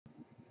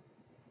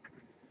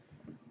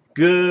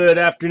Good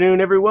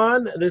afternoon,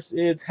 everyone. This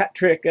is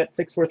HatTrick at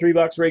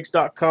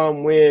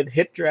 643boxrakes.com with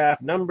hit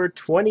draft number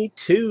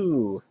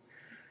 22.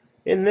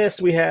 In this,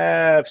 we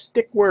have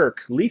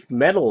Stickwork, Leaf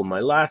Metal,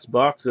 my last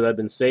box that I've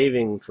been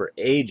saving for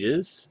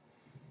ages.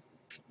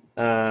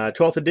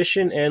 12th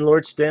edition, and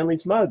Lord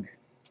Stanley's mug.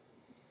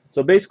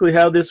 So basically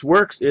how this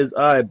works is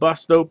I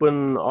bust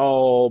open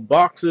all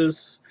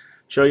boxes,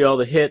 show you all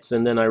the hits,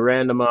 and then I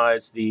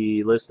randomize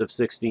the list of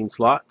 16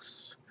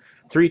 slots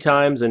 3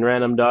 times in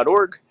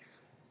random.org.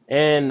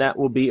 And that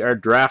will be our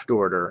draft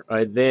order.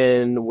 I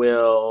then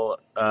will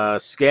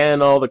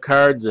scan all the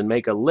cards and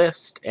make a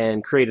list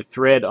and create a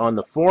thread on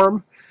the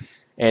forum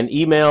and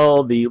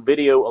email the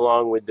video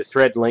along with the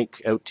thread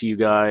link out to you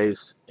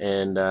guys,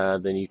 and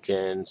then you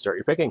can start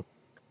your picking.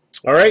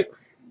 All right,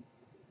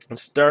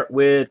 let's start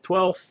with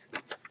 12th.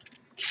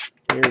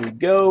 Here we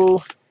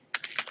go.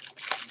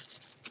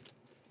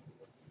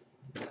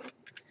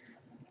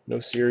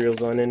 No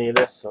serials on any of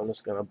this, so I'm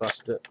just going to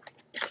bust it.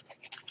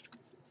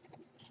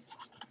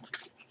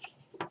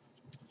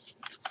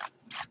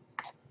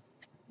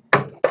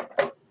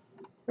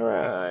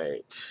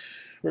 Alright,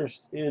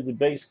 first is a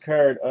base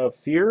card of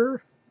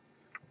Fear,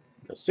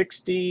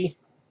 60,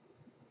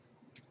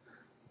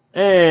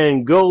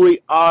 and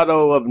goalie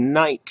auto of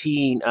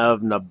 19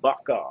 of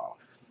Nabokov.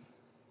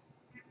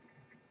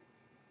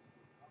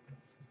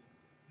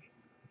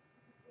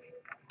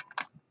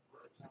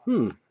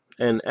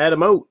 And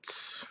Adam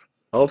Oates,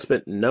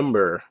 ultimate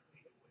number,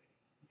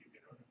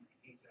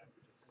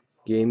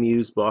 game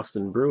used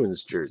Boston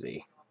Bruins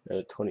jersey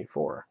at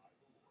 24.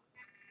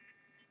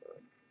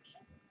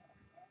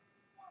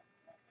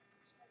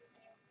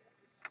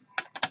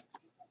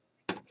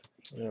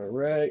 All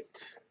right.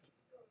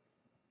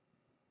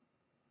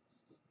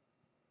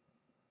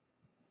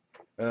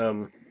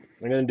 I'm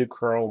gonna do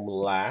Chrome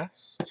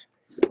last.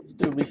 Let's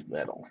do Leaf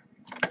Metal.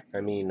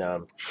 I mean,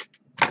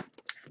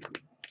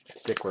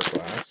 Stickwork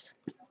last.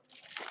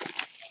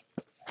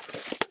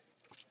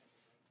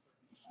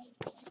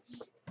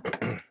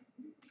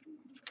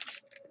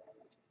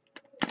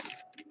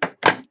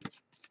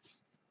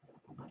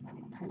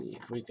 See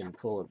if we can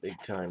pull a big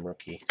time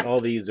rookie. All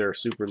these are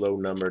super low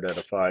numbered out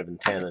of 5 and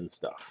 10 and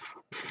stuff.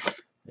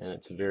 And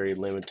it's a very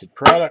limited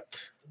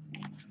product.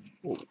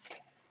 Ooh.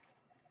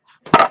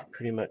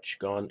 Pretty much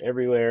gone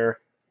everywhere.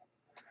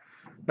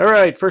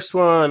 Alright, first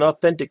one,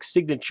 authentic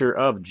signature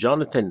of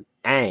Jonathan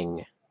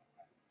Ang.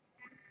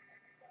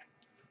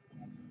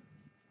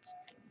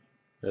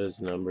 That is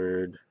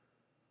numbered.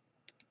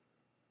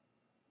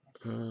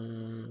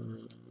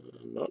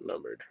 Not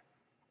numbered.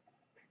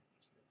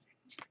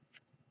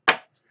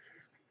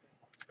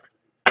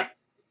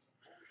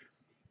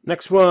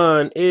 Next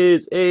one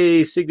is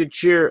a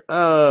signature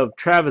of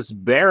Travis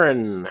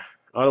Barron.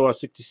 Ottawa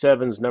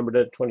 67's numbered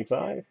at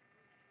 25.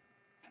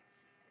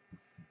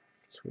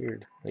 It's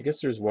weird. I guess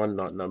there's one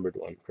not numbered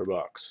one per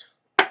box.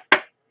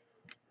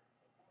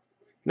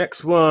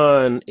 Next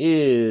one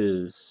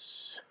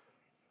is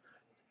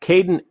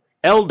Caden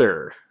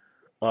Elder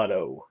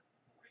auto.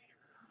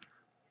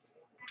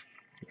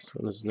 This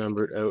one is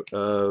numbered out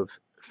of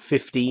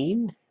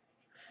 15.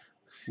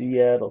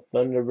 Seattle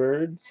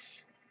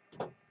Thunderbirds.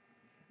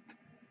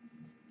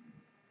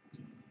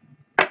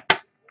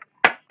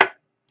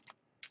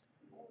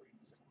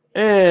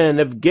 And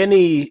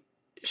Evgeny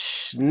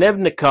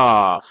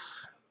Shnevnikov.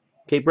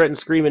 Cape Breton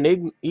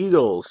Screaming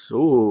Eagles.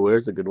 Ooh,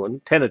 there's a good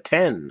one. 10 of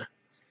 10.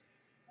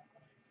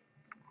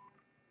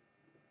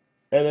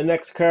 And the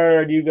next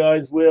card you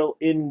guys will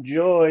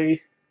enjoy.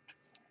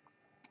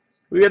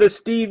 We got a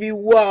Stevie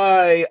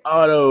Y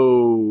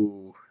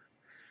auto.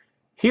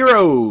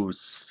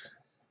 Heroes.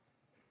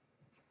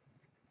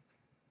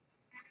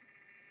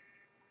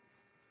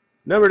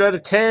 Numbered out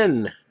of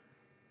 10.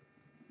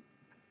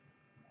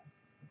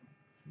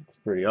 It's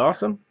pretty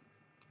awesome.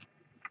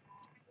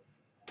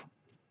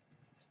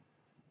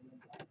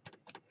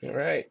 All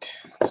right,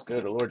 let's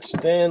go to Lord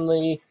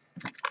Stanley.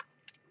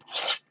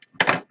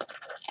 I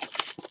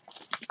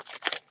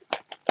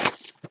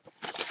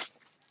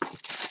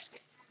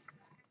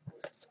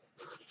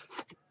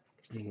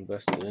haven't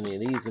busted any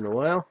of these in a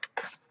while.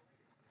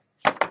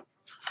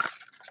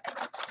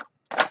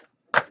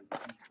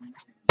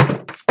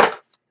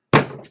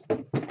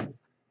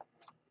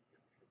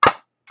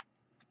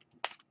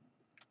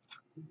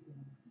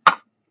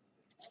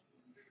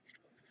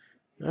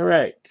 All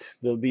right,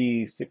 there'll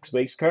be 6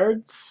 base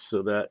cards.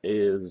 So that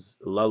is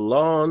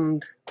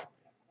Lalonde,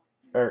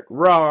 Art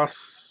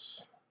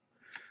Ross,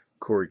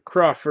 Corey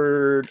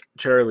Crawford,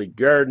 Charlie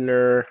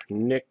Gardner,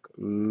 Nick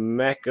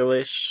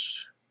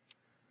McAlish,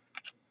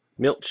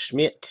 Milt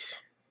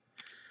Schmidt,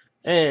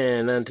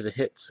 and on to the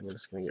hits. I'm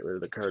just going to get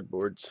rid of the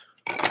cardboards.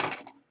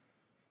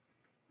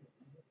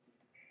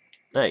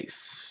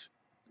 Nice.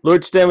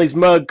 Lord Stanley's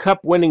mug,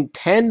 cup-winning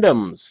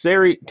tandems,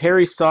 Terry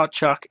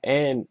Sawchuk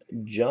and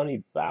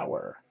Johnny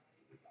Bauer.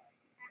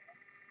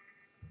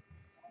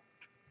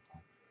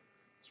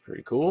 It's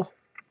pretty cool.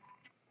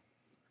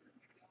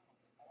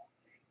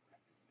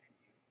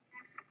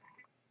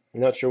 I'm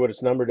not sure what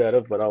it's numbered out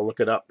of, but I'll look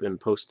it up and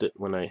post it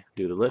when I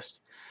do the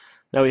list.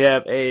 Now we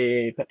have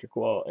a Patrick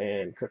Wall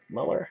and Kirk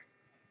Muller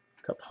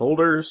cup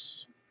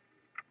holders.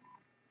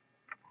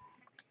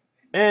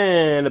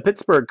 And a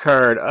Pittsburgh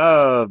card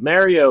of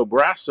Mario,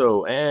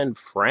 Brasso, and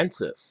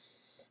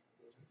Francis.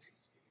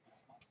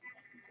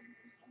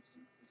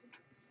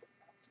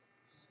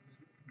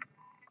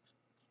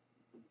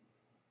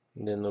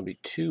 And then there'll be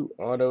 2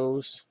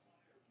 autos.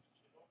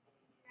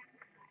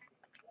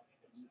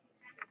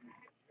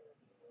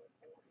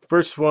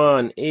 First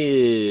one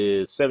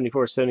is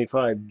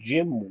 74-75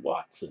 Jim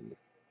Watson.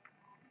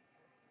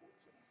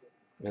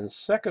 And the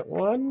second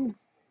one,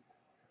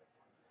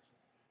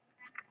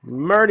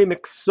 Marty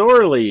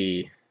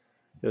McSorley.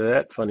 Look at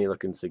that funny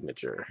looking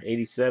signature.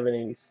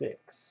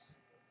 87-86.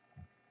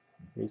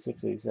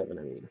 86-87,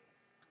 I mean.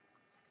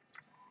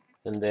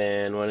 And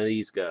then one of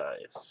these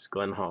guys,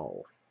 Glenn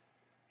Hall.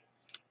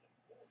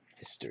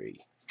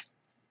 History.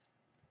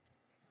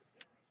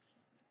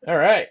 All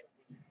right.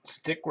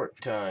 Stickwork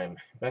time.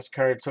 Best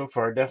card so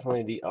far,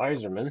 definitely the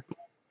Iserman.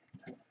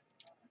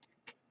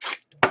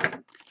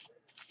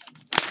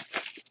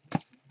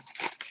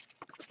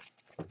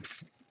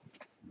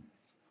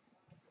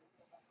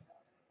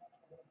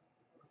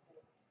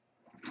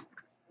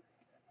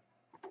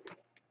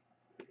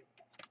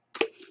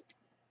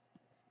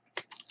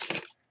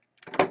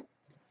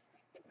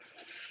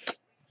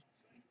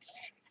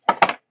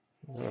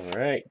 All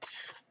right.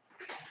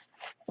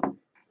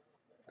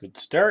 Good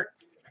start.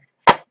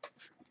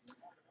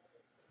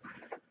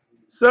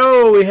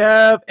 So we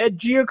have Ed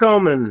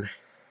Giacomin.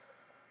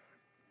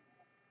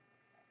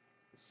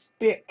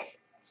 Stick.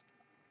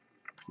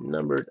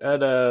 Numbered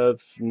out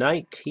of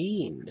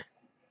 19.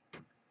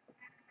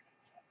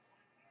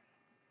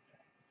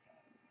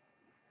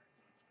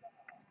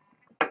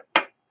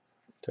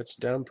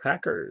 Touchdown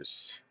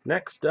Packers.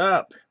 Next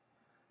up,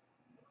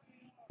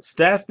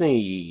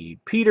 Stanley,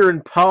 Peter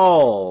and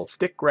Paul,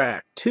 Stick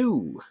Rack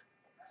 2.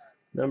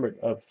 Numbered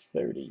of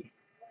 30.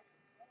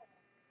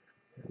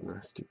 And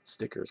the stupid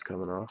sticker's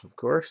coming off, of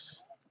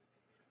course.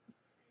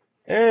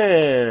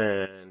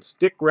 And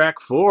Stick Rack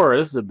 4,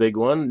 this is a big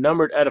one.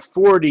 Numbered out of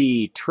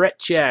 40,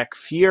 Tretchak,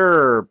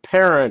 Fuhr,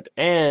 Parent,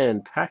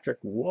 and Patrick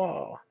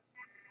Waugh.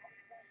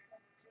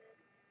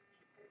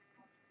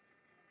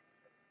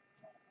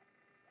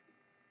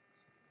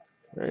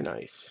 Very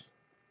nice.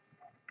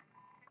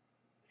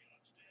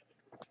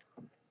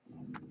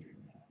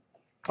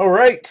 All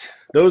right,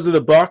 those are the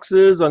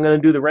boxes. I'm going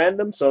to do the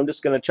random, so I'm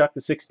just going to chuck the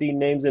 16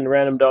 names into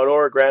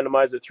random.org,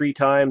 randomize it 3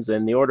 times,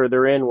 and the order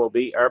they're in will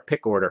be our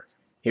pick order.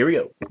 Here we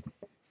go.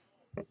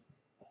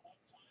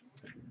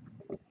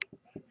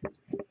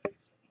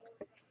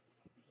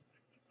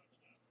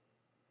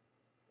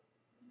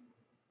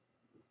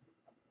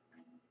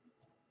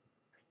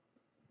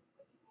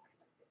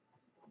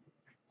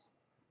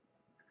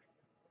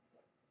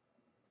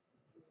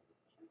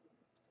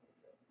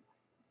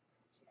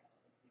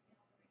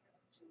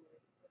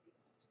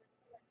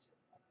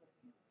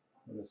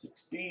 Number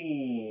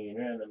 16,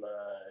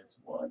 randomize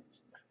 1,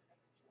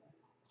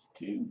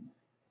 2,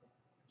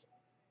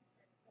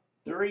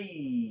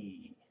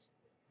 3.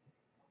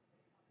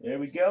 There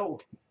we go.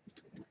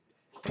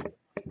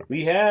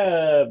 We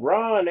have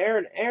Ron,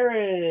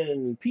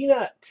 Aaron,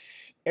 Peanut,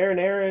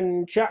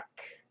 Aaron, Chuck,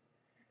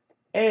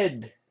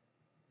 Ed,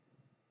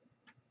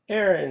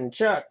 Aaron,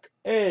 Chuck,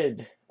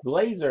 Ed,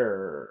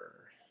 Blazer.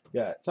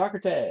 Got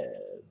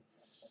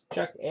Socrates,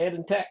 Chuck, Ed,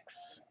 and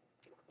Tex.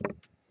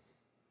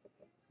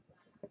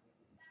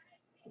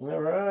 All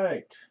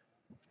right.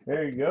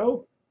 There you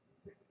go.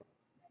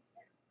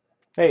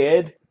 Hey,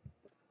 Ed.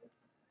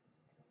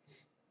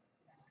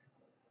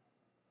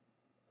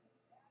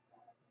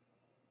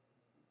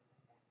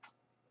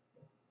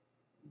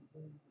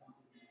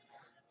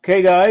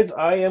 Okay, guys,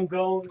 I am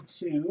going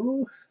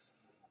to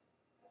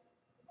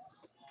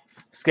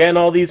scan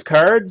all these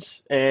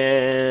cards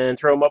and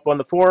throw them up on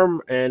the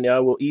forum, and I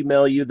will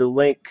email you the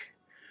link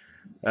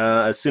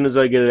as soon as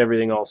I get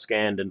everything all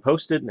scanned and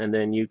posted, and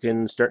then you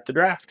can start the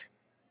draft.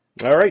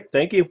 All right,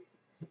 thank you.